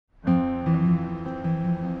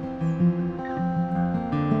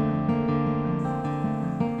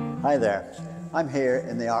Hi there, I'm here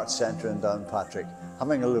in the Arts Centre in Downpatrick,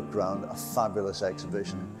 having a look round a fabulous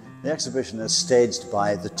exhibition. The exhibition is staged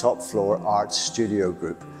by the Top Floor Arts Studio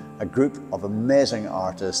Group, a group of amazing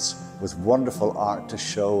artists with wonderful art to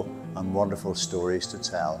show and wonderful stories to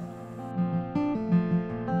tell.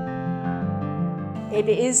 It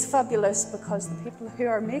is fabulous because the people who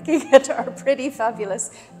are making it are pretty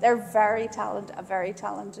fabulous. They're a very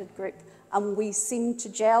talented group, and we seem to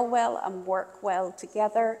gel well and work well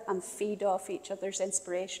together and feed off each other's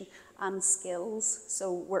inspiration and skills.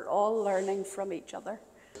 So we're all learning from each other.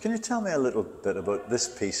 Can you tell me a little bit about this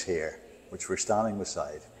piece here, which we're standing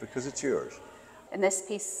beside, because it's yours? In this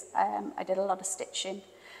piece, I did a lot of stitching.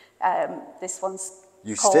 This one's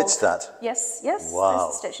You called... stitched that? Yes, Wow.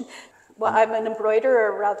 This is stitching. Well, I'm an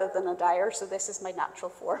embroiderer rather than a dyer, so this is my natural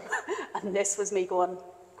form. And this was me going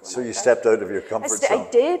so you stepped out of your comfort zone?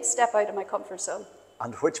 I did step out of my comfort zone.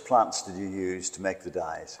 And which plants did you use to make the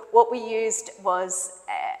dyes? What we used was,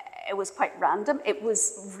 it was quite random. It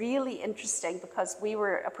was really interesting because we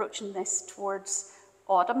were approaching this towards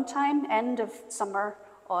autumn time, end of summer,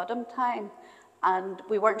 autumn time, and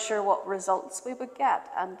we weren't sure what results we would get.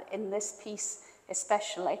 And in this piece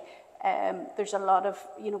especially, there's a lot of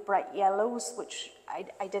bright yellows, which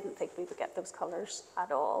I didn't think we would get those colours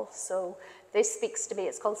at all. So this speaks to me,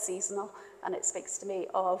 it's called seasonal, and it speaks to me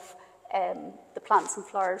of the plants and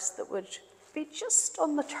flowers that would be just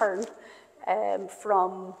on the turn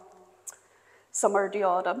from summer to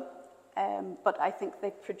autumn. But I think they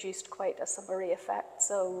produced quite a summery effect.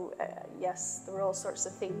 So yes, there were all sorts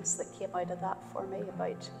of themes that came out of that for me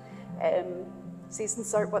about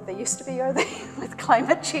seasons aren't what they used to be, are they, with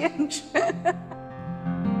climate change?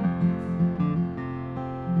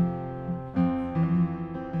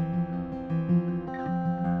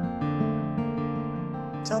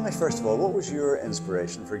 Tell me first of all, what was your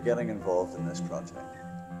inspiration for getting involved in this project?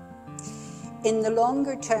 In the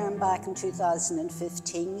longer term, back in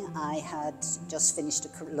 2015, I had just finished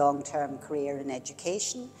a long-term career in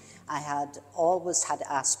education. I had always had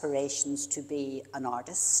aspirations to be an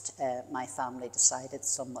artist. My family decided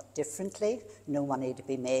somewhat differently. No money to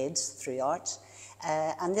be made through art.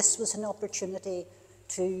 And this was an opportunity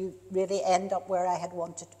to really end up where I had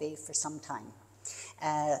wanted to be for some time.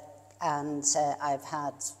 I've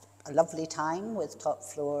had a lovely time with Top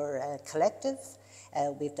Floor Collective.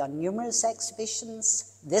 We've done numerous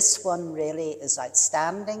exhibitions. This one really is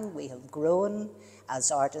outstanding. We have grown as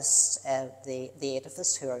artists, the eight of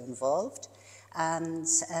us who are involved. And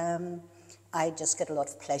I just get a lot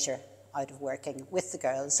of pleasure out of working with the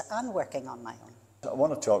girls and working on my own. I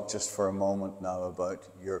want to talk just for a moment now about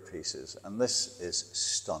your pieces. And this is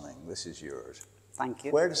stunning. This is yours. Thank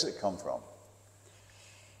you. Where does it come from?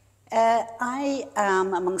 I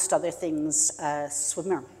am, amongst other things, a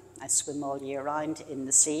swimmer. I swim all year round in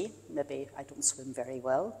the sea. Maybe I don't swim very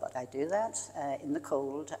well, but I do that in the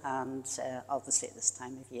cold, and obviously at this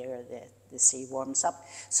time of year the sea warms up.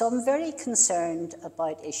 So I'm very concerned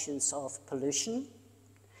about issues of pollution,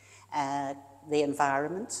 the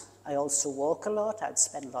environment. I also walk a lot. I'd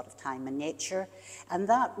spend a lot of time in nature, and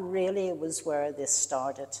that really was where this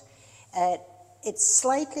started. It's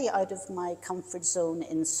slightly out of my comfort zone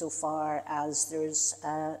insofar as there's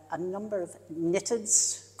a number of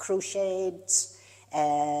knitteds, crocheted,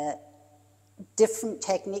 different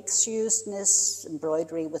techniques used in this,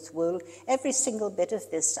 embroidery with wool. Every single bit of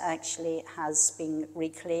this actually has been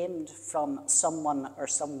reclaimed from someone or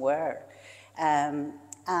somewhere.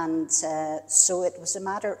 So it was a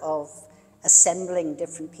matter of assembling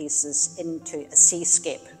different pieces into a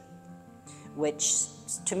seascape, which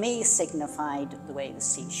to me signified the way the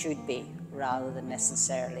sea should be, rather than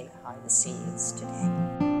necessarily how the sea is today.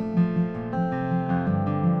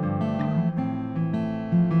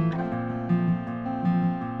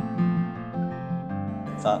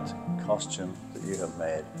 That costume that you have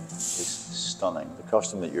made is stunning. The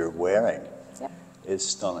costume that you're wearing is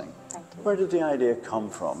stunning. Thank you. Where did the idea come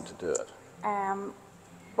from to do it?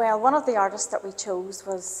 Well, one of the artists that we chose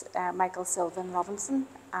was Michael Sylvan Robinson,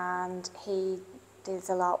 and he deals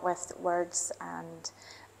a lot with words and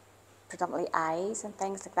predominantly eyes and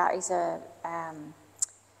things like that. He's an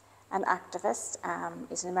activist.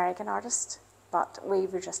 He's an American artist, but we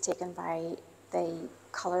were just taken by the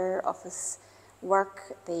colour of his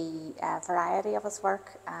work, the variety of his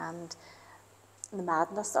work, and the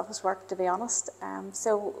madness of his work, to be honest.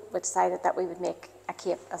 So we decided that we would make a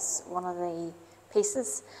cape as one of the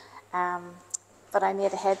pieces. But I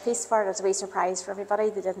made a headpiece for it as a wee surprise for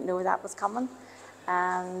everybody. They didn't know that was coming.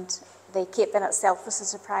 And the cape in itself was a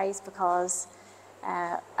surprise because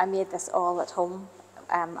I made this all at home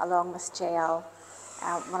along with JL,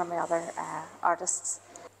 one of my other artists.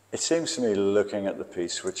 It seems to me, looking at the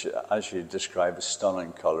piece, which as you describe as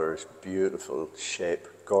stunning colours, beautiful shape,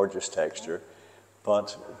 gorgeous texture,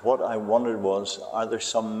 but what I wondered was, are there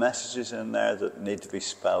some messages in there that need to be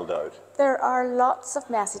spelled out? There are lots of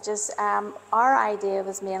messages. Our idea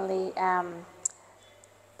was mainly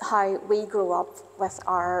how we grew up with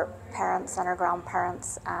our parents and our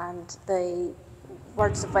grandparents and the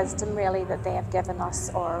words of wisdom really that they have given us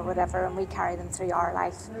or whatever, and we carry them through our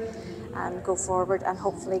life and go forward and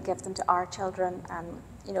hopefully give them to our children. And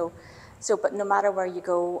you know, so but no matter where you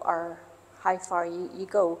go or how far you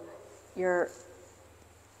go, your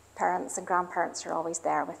parents and grandparents are always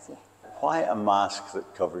there with you. Why a mask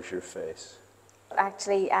that covers your face?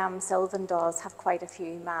 Actually, Sylvan does have quite a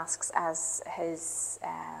few masks as his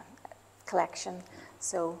collection,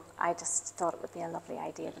 so I just thought it would be a lovely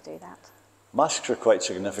idea to do that. Masks are quite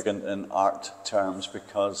significant in art terms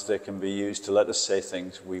because they can be used to let us say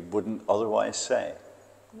things we wouldn't otherwise say.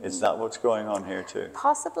 Is that what's going on here too?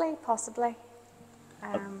 Possibly.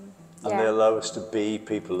 And they allow us to be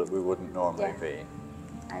people that we wouldn't normally be.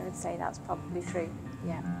 I would say that's probably true,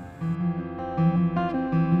 yeah.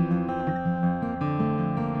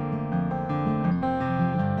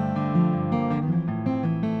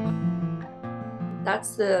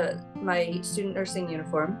 That's my student nursing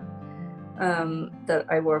uniform that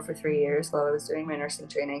I wore for 3 years while I was doing my nursing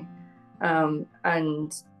training,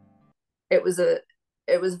 and it was a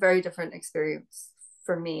very different experience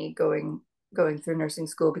for me going through nursing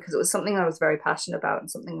school because it was something I was very passionate about and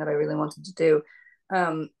something that I really wanted to do.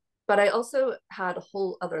 But I also had a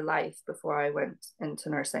whole other life before I went into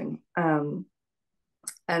nursing, and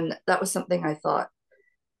that was something I thought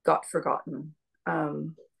got forgotten.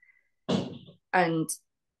 And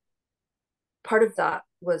part of that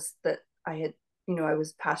was that I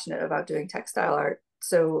was passionate about doing textile art.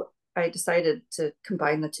 So I decided to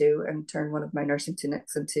combine the two and turn one of my nursing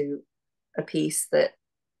tunics into a piece that,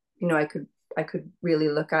 I could really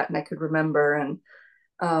look at and I could remember. And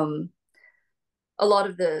a lot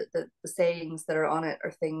of the sayings that are on it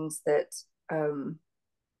are things that,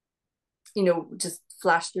 just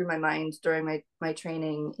flashed through my mind during my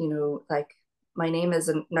training, like, my name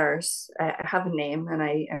isn't nurse. I have a name and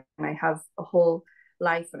I have a whole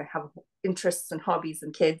life and I have interests and hobbies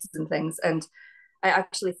and kids and things. And I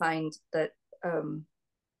actually find that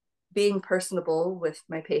being personable with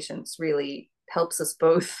my patients really helps us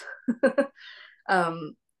both.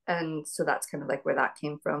 And so that's kind of like where that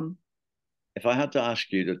came from. If I had to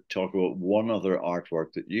ask you to talk about one other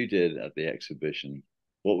artwork that you did at the exhibition,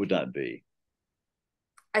 what would that be?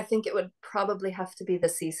 I think it would probably have to be the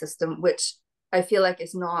C system, which I feel like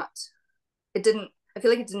it didn't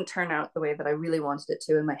turn out the way that I really wanted it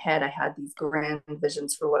to. In my head, I had these grand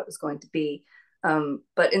visions for what it was going to be.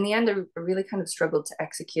 But in the end, I really kind of struggled to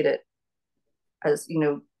execute it as,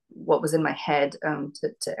 what was in my head,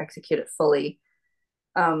 to execute it fully.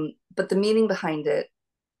 But the meaning behind it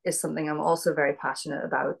is something I'm also very passionate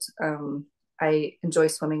about. I enjoy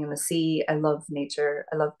swimming in the sea. I love nature.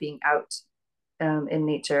 I love being out in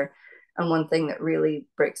nature. And one thing that really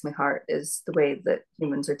breaks my heart is the way that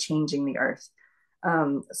humans are changing the earth.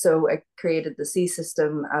 So I created the sea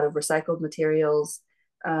system out of recycled materials,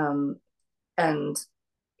 and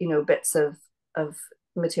bits of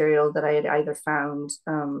material that I had either found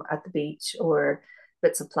at the beach or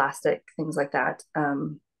bits of plastic, things like that,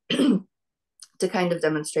 to kind of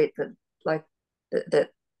demonstrate that, like, that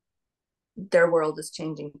their world is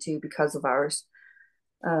changing too because of ours,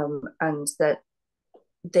 and that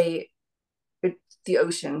the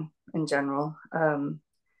ocean in general,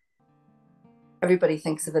 everybody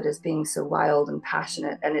thinks of it as being so wild and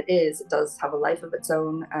passionate, and it does have a life of its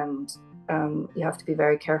own, and you have to be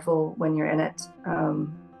very careful when you're in it,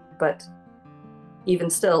 but even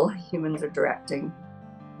still, humans are directing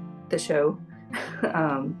the show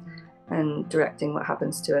and directing what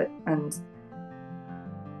happens to it, and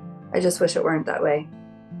I just wish it weren't that way.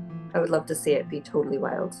 I would love to see it be totally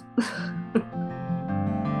wild.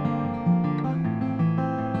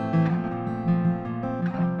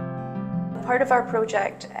 Part of our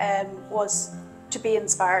project was to be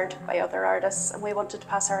inspired by other artists, and we wanted to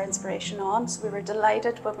pass our inspiration on. So we were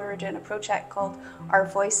delighted when we were doing a project called Our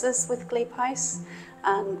Voices with Glebe House,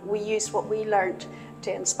 and we used what we learned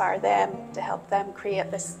to inspire them, to help them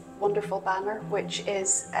create this wonderful banner, which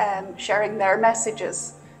is sharing their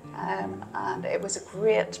messages. And it was a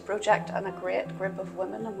great project and a great group of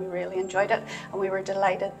women, and we really enjoyed it, and we were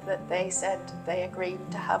delighted that they said they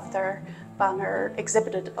agreed to have their banner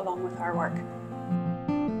exhibited along with our work.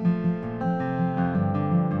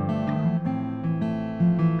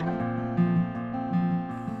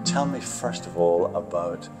 Tell me first of all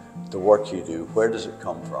about the work you do, where does it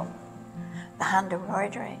come from? The hand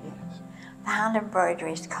embroidery. Yes. The hand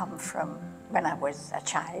embroideries come from when I was a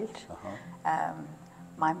child.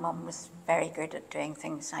 My mum was very good at doing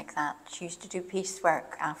things like that. She used to do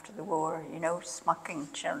piecework after the war, you know, smocking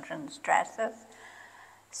children's dresses.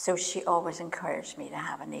 So she always encouraged me to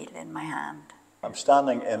have a needle in my hand. I'm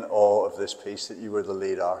standing in awe of this piece that you were the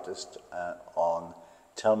lead artist on.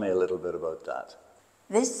 Tell me a little bit about that.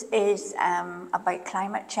 This is about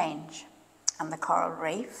climate change and the coral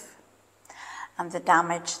reef and the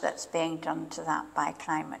damage that's being done to that by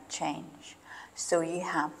climate change. So you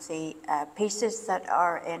have the pieces that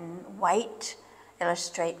are in white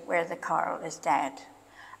illustrate where the coral is dead,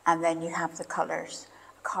 and then you have the colours.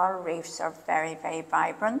 Coral reefs are very, very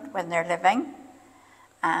vibrant when they're living,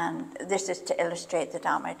 and this is to illustrate the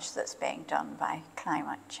damage that's being done by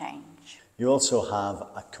climate change. You also have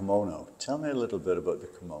a kimono. Tell me a little bit about the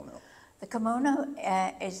kimono. The kimono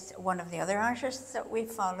is one of the other artists that we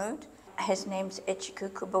followed. His name's Ichiku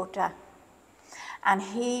Kubota, and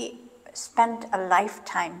he spent a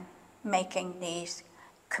lifetime making these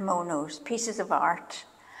kimonos, pieces of art,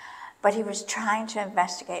 but he was trying to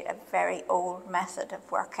investigate a very old method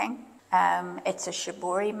of working. It's a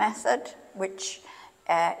shibori method, which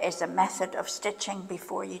is a method of stitching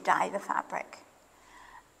before you dye the fabric.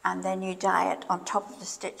 And then you dye it on top of the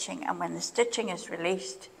stitching, and when the stitching is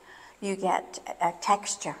released, you get a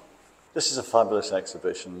texture. This is a fabulous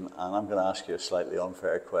exhibition, and I'm going to ask you a slightly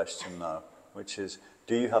unfair question now, which is,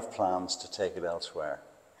 do you have plans to take it elsewhere?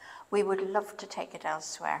 We would love to take it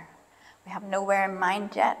elsewhere. We have nowhere in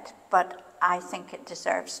mind yet, but I think it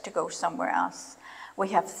deserves to go somewhere else. We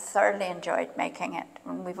have thoroughly enjoyed making it,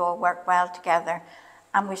 and we've all worked well together,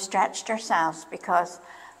 and we've stretched ourselves because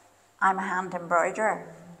I'm a hand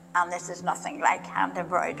embroiderer, and this is nothing like hand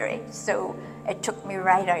embroidery, so it took me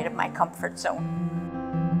right out of my comfort zone.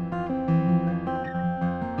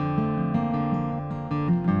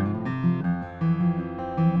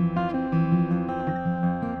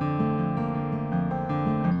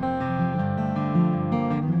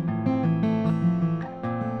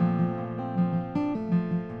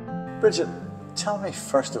 Bridget, tell me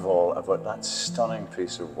first of all about that stunning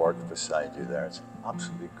piece of work beside you there. It's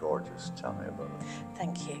absolutely gorgeous. Tell me about it.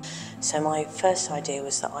 Thank you. So my first idea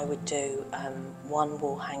was that I would do one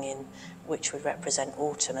wall hanging which would represent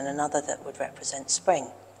autumn and another that would represent spring.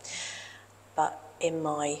 But in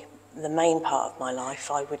the main part of my life,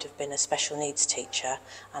 I would have been a special needs teacher,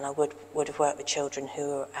 and I would have worked with children who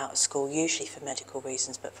were out of school, usually for medical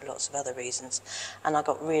reasons, but for lots of other reasons. And I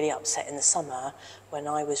got really upset in the summer when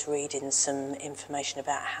I was reading some information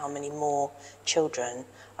about how many more children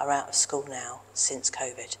are out of school now since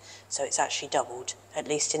COVID. So it's actually doubled, at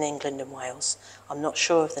least in England and Wales. I'm not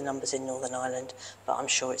sure of the numbers in Northern Ireland, but I'm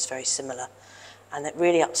sure it's very similar. And it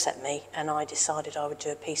really upset me, and I decided I would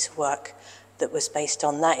do a piece of work that was based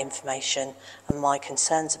on that information and my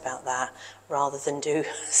concerns about that, rather than do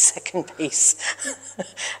a second piece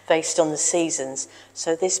based on the seasons.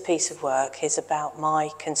 So this piece of work is about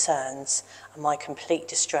my concerns and my complete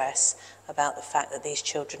distress about the fact that these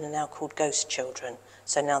children are now called ghost children.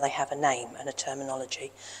 So now they have a name and a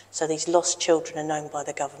terminology. So these lost children are known by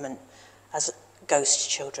the government as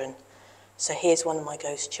ghost children. So here's one of my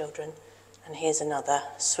ghost children, and here's another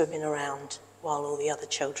swimming around while all the other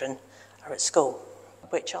children are at school,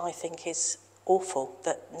 which I think is awful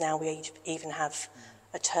that now we even have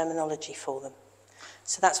a terminology for them.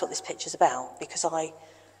 So that's what this picture's about, because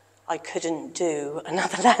I couldn't do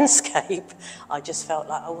another landscape. I just felt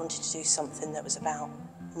like I wanted to do something that was about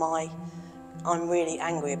I'm really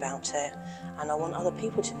angry about it, and I want other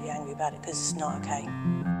people to be angry about it because it's not okay.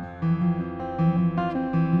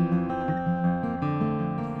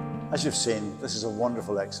 As you've seen, this is a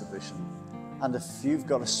wonderful exhibition. And if you've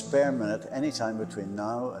got a spare minute anytime between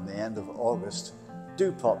now and the end of August,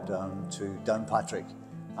 do pop down to Downpatrick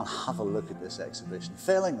and have a look at this exhibition.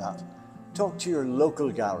 Failing that, talk to your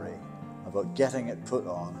local gallery about getting it put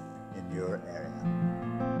on in your area.